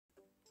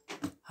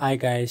Hi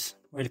guys,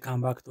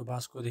 welcome back to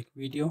Basgo Tech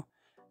video.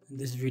 In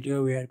this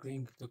video we are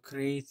going to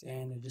create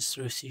an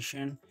registry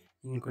session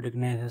in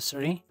CodeIgniter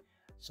 3.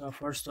 So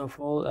first of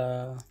all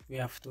we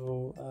have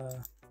to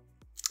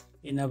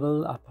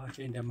enable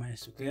Apache in the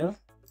MySQL.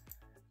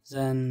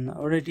 Then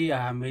already I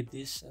have made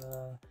this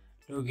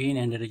login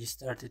and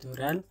register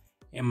tutorial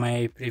in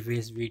my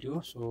previous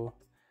video, so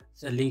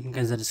the link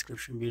is in the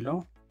description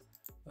below.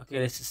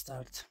 Okay, let's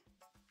start.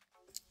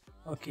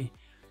 Okay,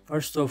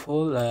 first of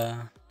all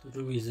to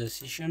do with the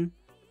session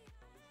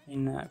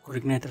in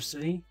CodeIgniter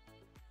 3,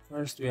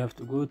 first we have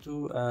to go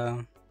to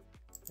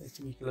let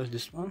me close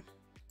this one.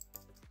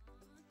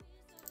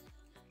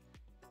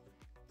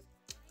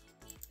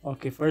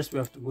 Okay, first we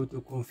have to go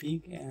to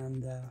config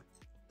and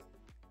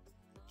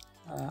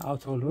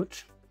auto load.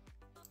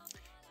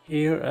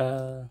 Here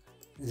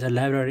in the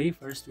library,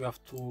 first we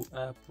have to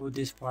put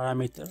this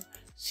parameter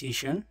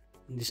session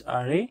in this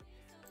array.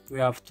 We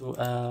have to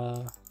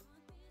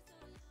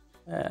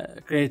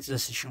create the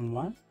session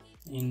 1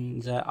 in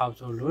the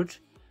auto load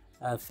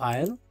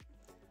file.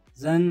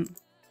 Then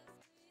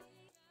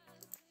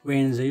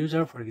when the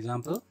user, for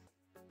example,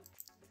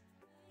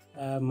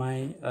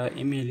 my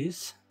email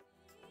is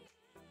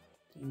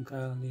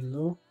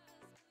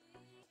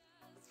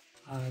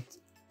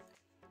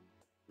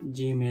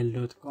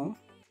tinkalilo@gmail.com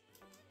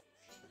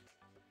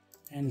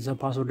and the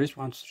password is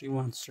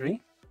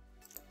 12313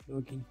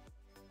 login.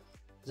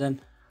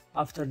 Then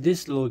after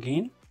this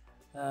login,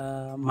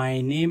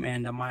 my name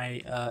and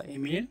my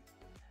email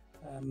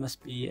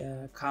must be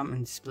come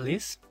in this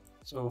place.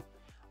 So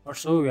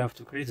also we have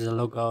to create the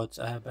logout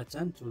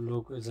button to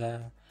log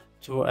the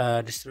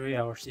destroy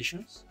our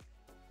sessions.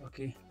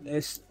 Okay,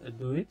 let's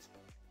do it.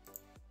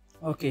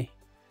 Okay,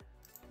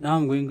 now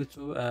I'm going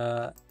to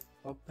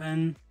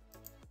open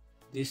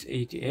this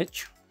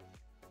ATH.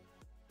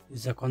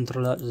 Is the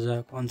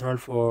control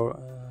for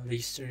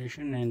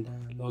registration and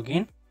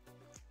login.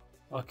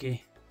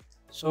 Okay,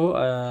 so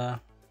I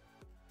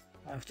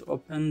have to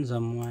open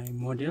my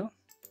model,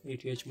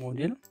 ATH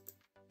model.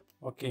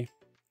 Okay,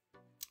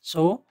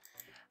 so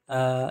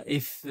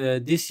if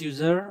this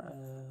user,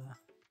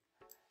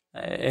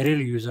 a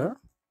real user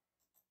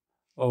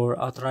or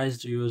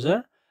authorized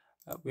user,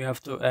 we have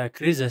to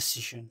create a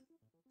session.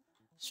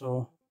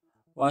 So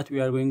what we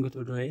are going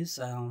to do is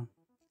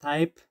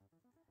type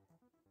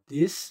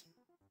this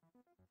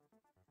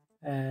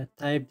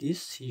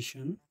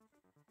session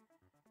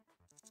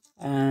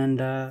and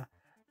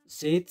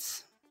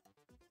set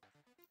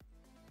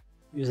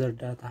user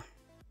data.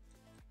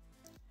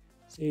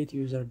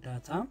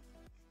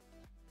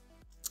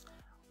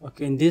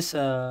 Okay, in this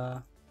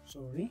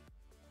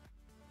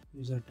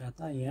user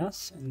data,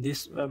 yes, in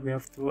this we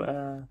have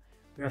to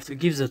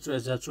give the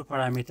two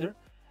parameter.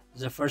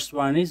 The first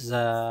one is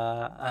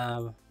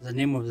the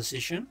name of the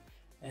session,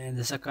 and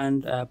the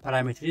second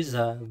parameter is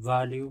the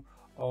value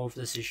of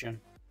the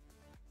session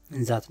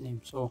in that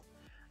name. So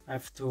I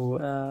have to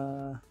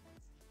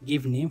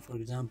give name, for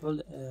example,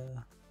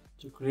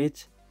 to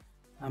create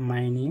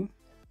my name.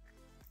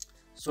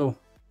 So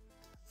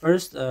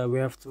first we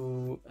have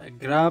to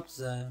grab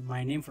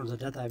my name from the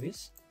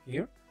database.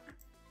 Here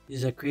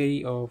is a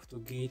query of to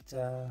get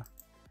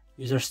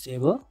users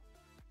table.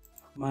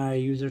 My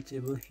user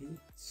table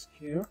is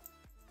here,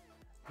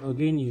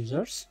 login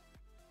users.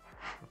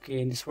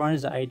 Okay, and this one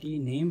is the ID,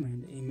 name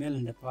and email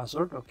and the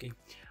password. Okay,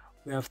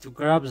 we have to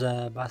grab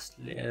the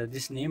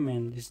this name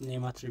and this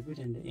name attribute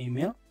and the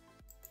email.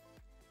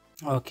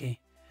 Okay,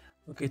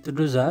 to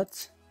do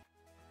that,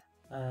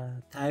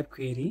 type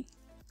query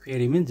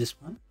means this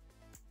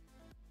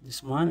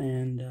one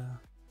and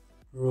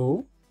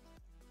row.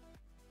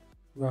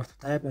 We have to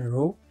type a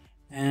row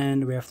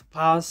and we have to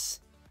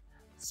pass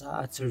the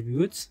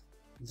attributes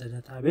in the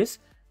database,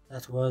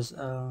 that was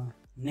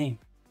name.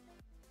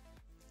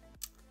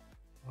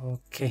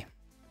 Okay,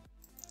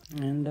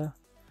 and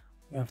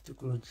we have to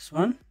close this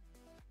one.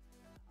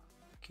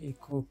 Okay,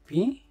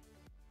 copy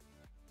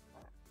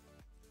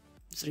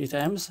 3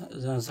 times.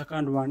 The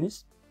second one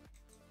is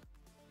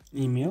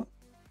email,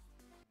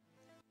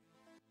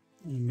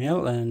 and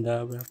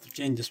we have to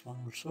change this one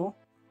also,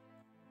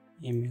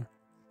 email.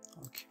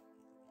 Okay,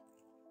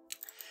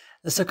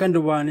 the second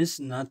one is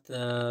not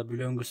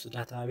belongs to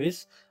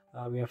database.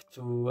 We have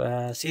to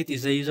see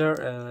if the user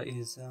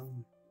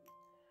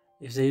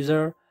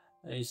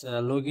is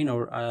login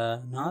or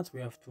not.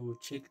 We have to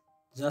check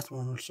that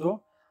one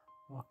also.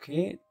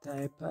 Okay,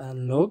 type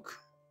log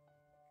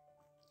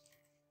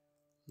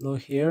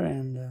here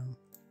and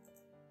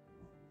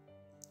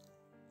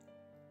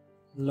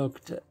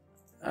logged.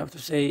 I have to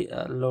say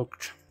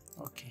logged.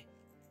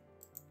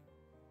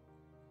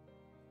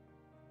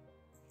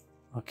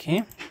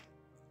 Okay,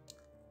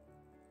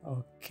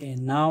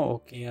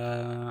 now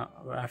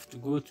I have to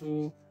go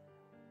to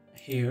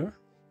here.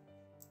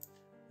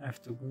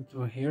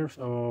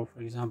 So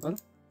for example,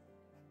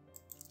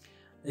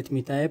 let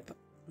me type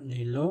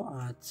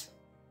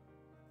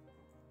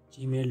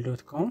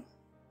lilo@gmail.com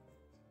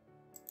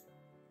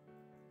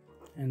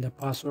and the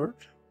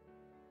password.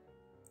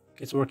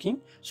 It's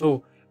working.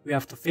 So we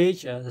have to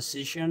fetch the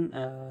session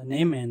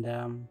name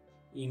and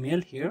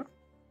email here.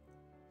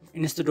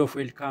 Instead of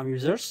welcome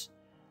users,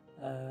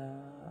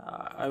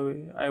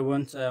 I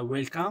want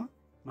welcome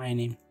my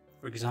name.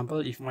 For example,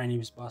 if my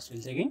name is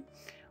Basgo Tech,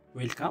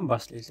 welcome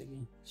Basgo Tech.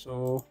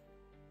 So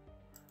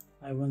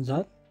I want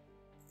that.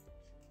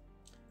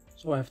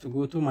 So I have to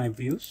go to my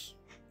views,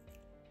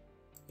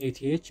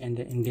 ATH and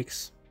the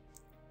index.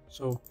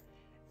 So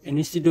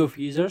instead of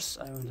users,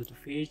 I wanted to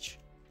fetch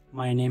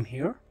my name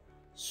here.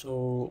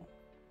 So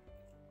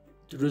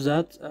to do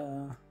that,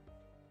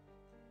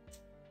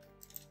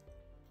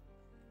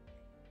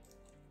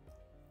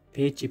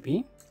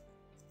 PHP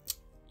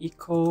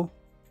echo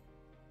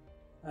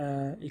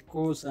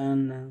equals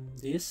and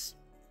this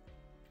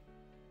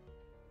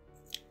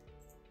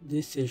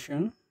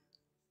session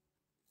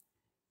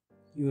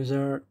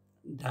user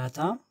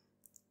data,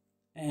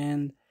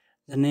 and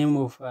the name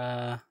of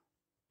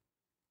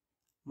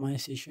my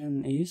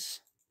session is,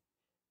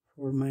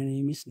 for my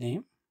name is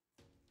name,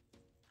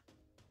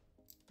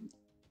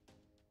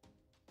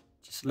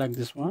 just like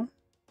this one.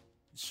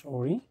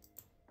 Sorry,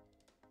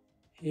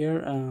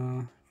 here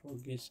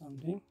forget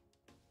something.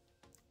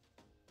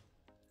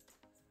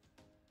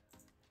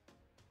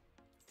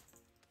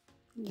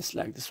 Just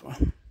like this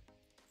one,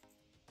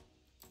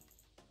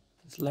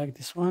 just like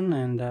this one,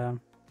 and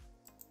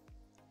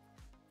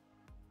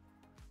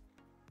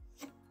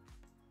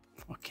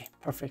okay,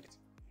 perfect.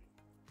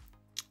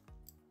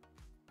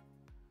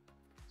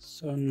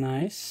 So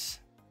nice.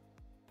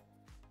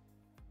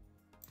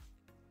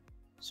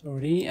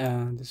 Sorry,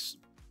 this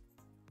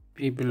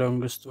P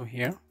belongs to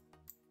here.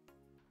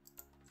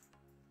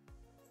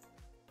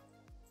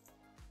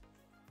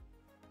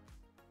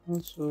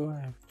 Also,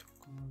 I have to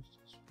close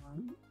this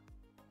one.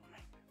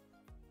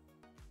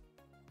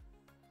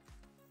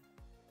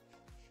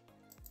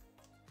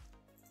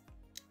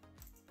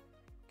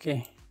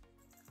 Okay.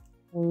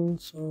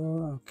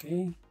 Also,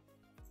 okay.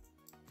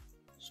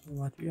 So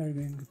what we are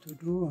going to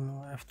do,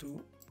 I have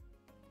to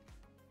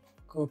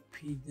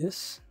copy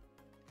this.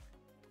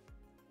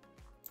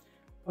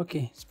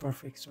 Okay, it's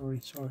perfect.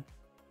 Sorry.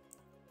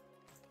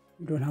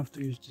 You don't have to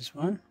use this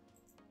one.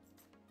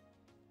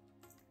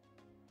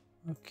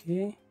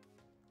 Okay.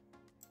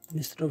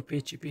 Instead of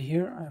PHP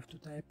here, I have to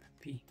type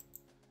P.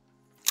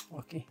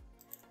 Okay,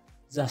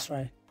 that's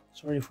right.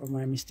 Sorry for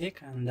my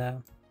mistake.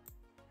 And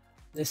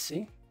let's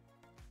see.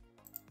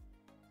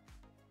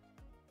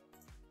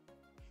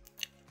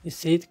 It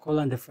said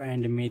colon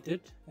defined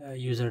method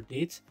user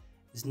date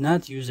is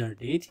not user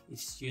date,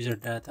 it's user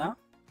data.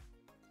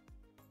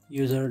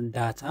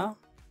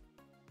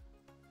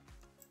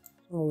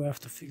 So we have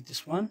to fix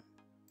this one.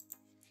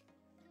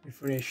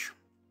 Refresh.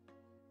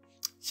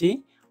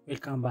 See,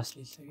 welcome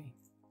Basgo Tech.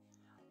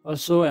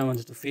 Also, I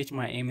wanted to fetch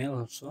my email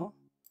also.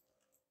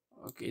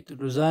 Okay, to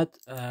do that,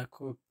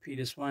 copy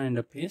this one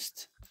and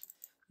paste.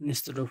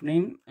 Instead of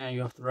name,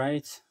 you have to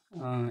write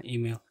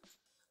email,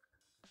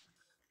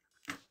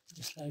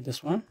 just like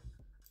this one.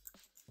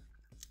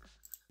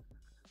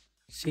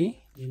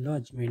 See,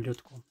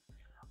 gmail.com.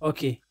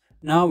 Okay,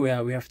 now we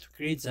have to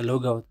create the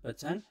logout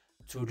button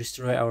to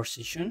destroy our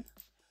session.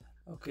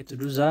 Okay, to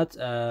do that,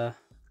 I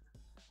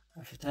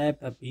have to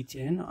type a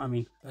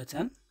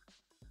button.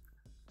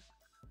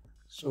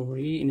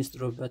 Sorry,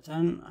 instead of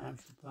button, I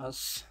have to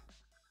pass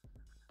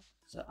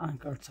the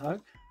anchor tag,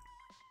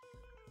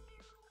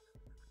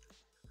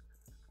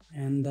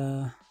 and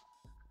let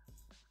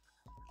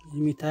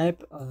me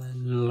type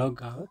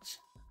logout.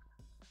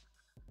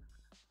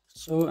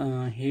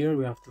 So here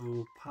we have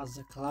to pass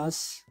the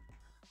class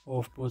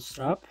of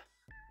bootstrap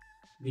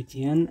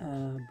btn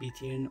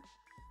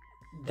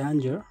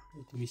danger.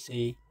 Let me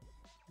say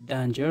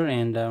danger,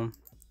 and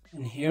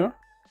here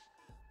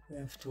we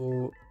have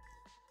to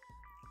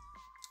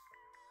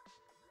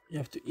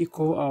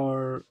echo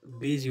our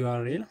base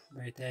URL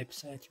by type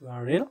site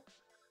URL,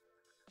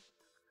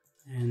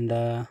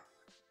 and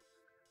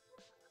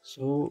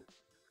so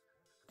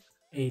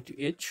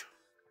ATH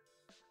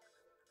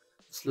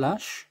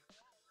slash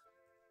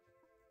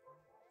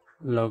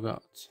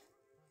logout,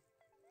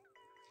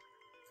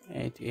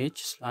 ATH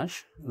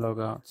slash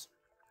logout.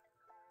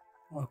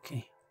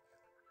 Okay,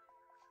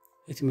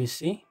 let me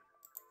see.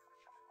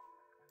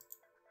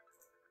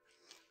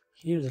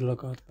 Here's the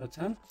logout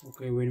button.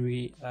 Okay, when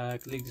we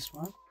click this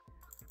one,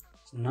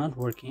 it's not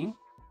working.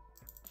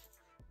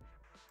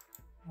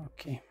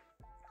 Okay,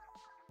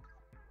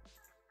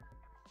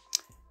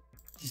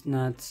 it's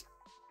not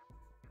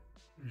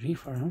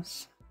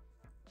reference.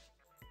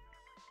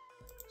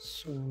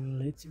 So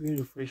let's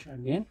refresh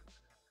again.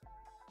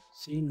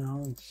 See,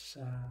 now it's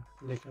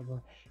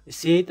clickable. It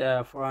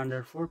said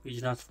 404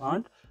 page not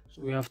found.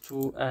 So we have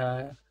to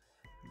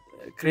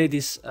create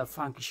this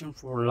function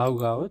for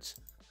logout.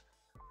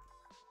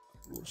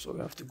 So we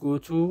have to go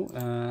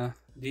to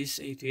this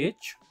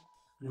ATH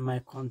in my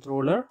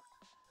controller.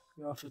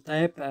 You have to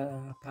type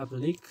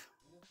public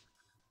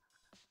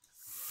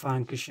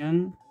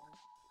function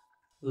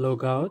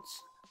logout,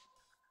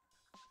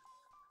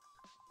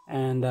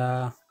 and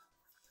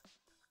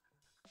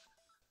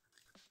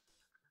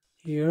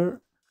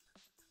here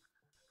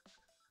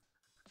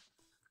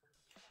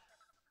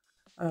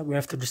we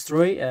have to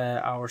destroy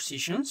our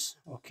sessions.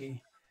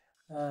 Okay,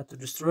 to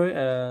destroy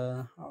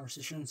our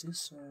sessions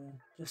is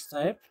just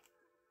type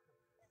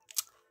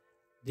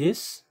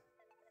this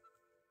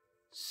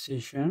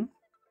session,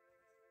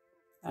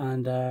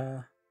 and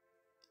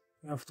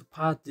we have to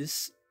pass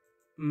this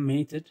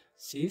method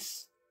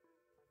sys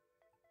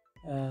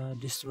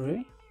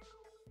destroy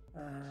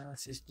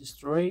sys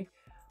destroy.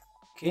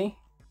 Okay,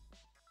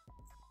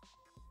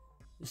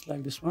 just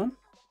like this one.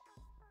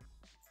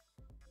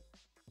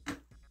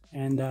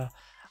 And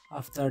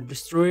after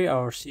destroy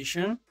our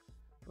session,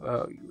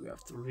 you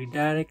have to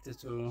redirect it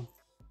to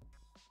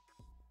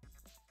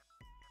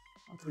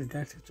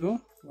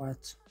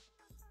what?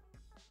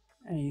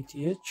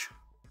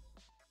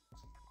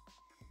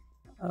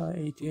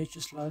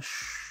 ATH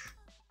slash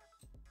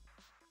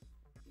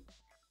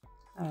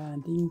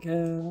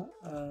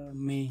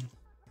main,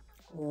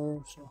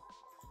 or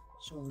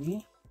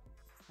sorry,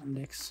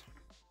 index.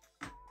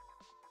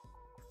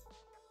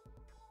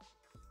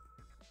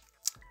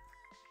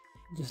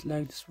 Just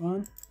like this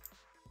one.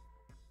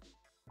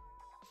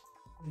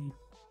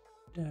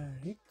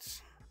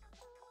 Redirects.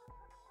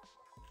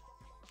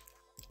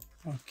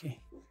 Okay,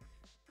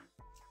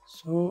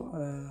 so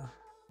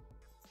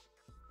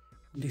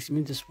this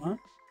means this one.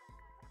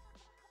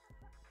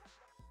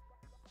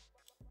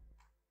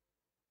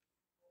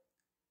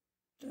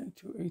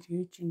 To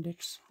ATH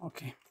index.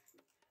 Okay,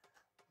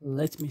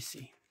 let me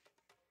see.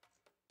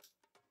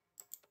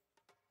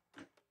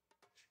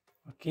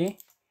 Okay,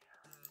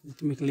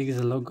 let me click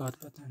the logout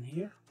button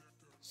here.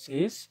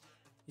 Says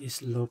is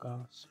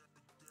logout.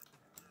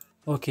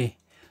 Okay,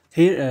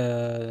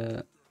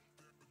 here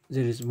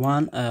there is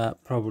one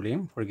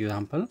problem. For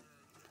example,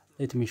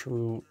 let me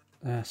show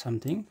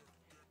something.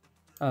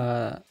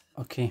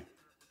 Okay,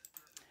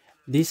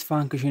 this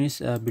function is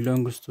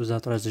belongs to the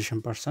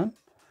authorization person.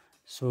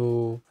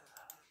 So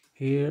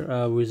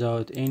here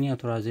without any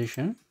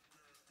authorization,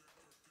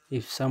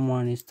 if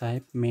someone is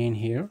type main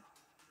here,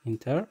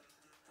 enter,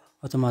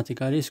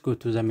 automatically it's go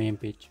to the main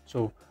page.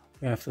 So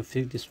we have to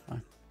fix this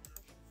one.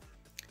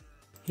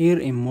 Here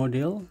in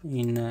model,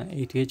 in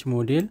ATH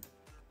model,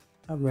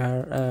 we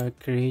are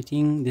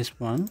creating this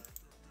one.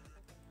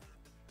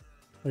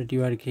 What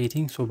you are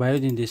creating, so by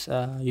using this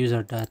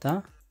user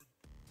data,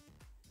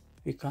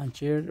 we can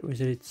share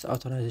whether it's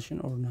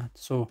authorization or not.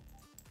 So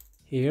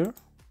here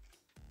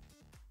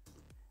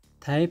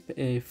type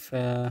if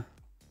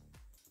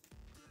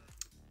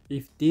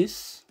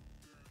this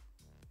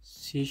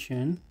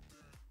session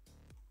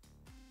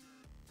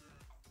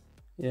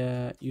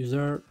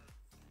user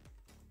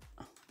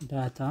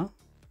data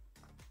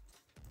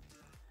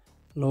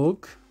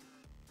log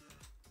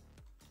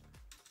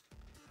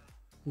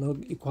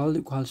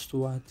equals to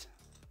what?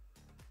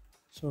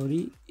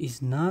 Sorry,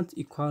 is not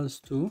equals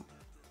to,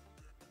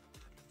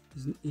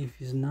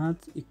 if is not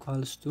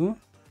equals to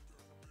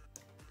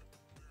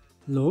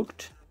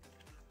logged,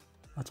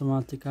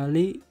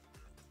 automatically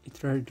it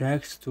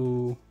redirects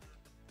to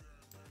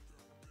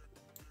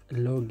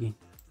login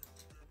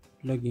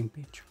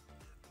page.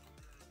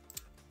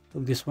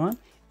 Look this one.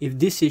 If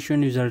this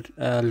session user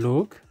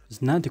log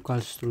is not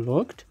equals to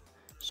logged,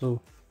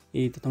 so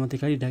it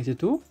automatically redirects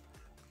to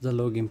the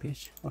login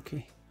page.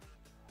 Okay,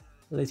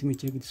 let me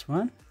check this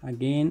one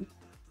again.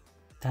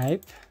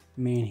 Type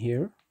main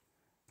here,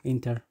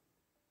 enter,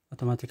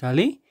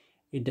 automatically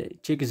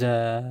it checks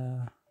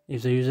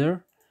if the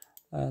user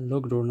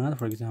logged or not.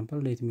 For example,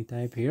 let me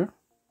type here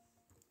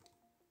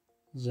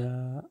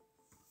the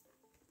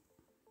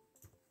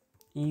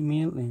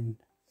email and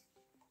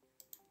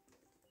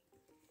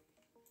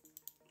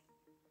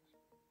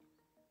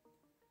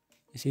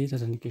see it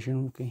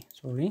authentication. Okay,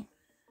 sorry.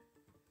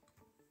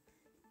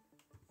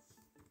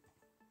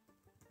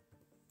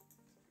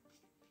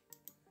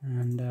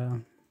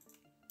 And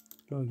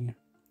login.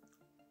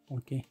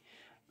 Okay,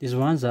 this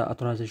one's the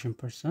authorization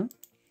person.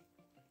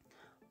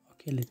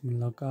 Okay, let me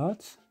log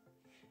out,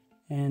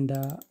 and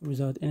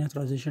without any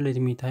authorization, let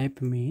me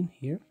type main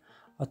here.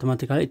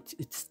 Automatically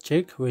it's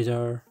check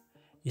whether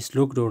it's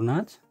logged or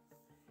not.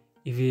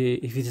 If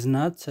it is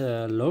not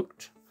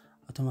logged,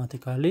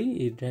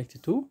 automatically it directs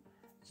to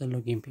the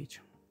login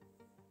page.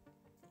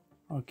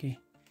 Okay,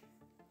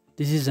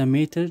 this is a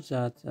method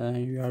that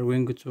you are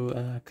going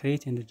to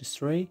create and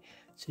destroy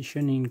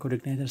session in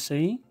CodeIgniter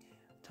 3.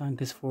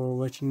 Thanks for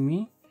watching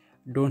me.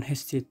 Don't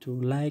hesitate to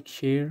like,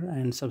 share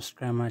and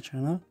subscribe my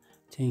channel.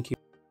 Thank you.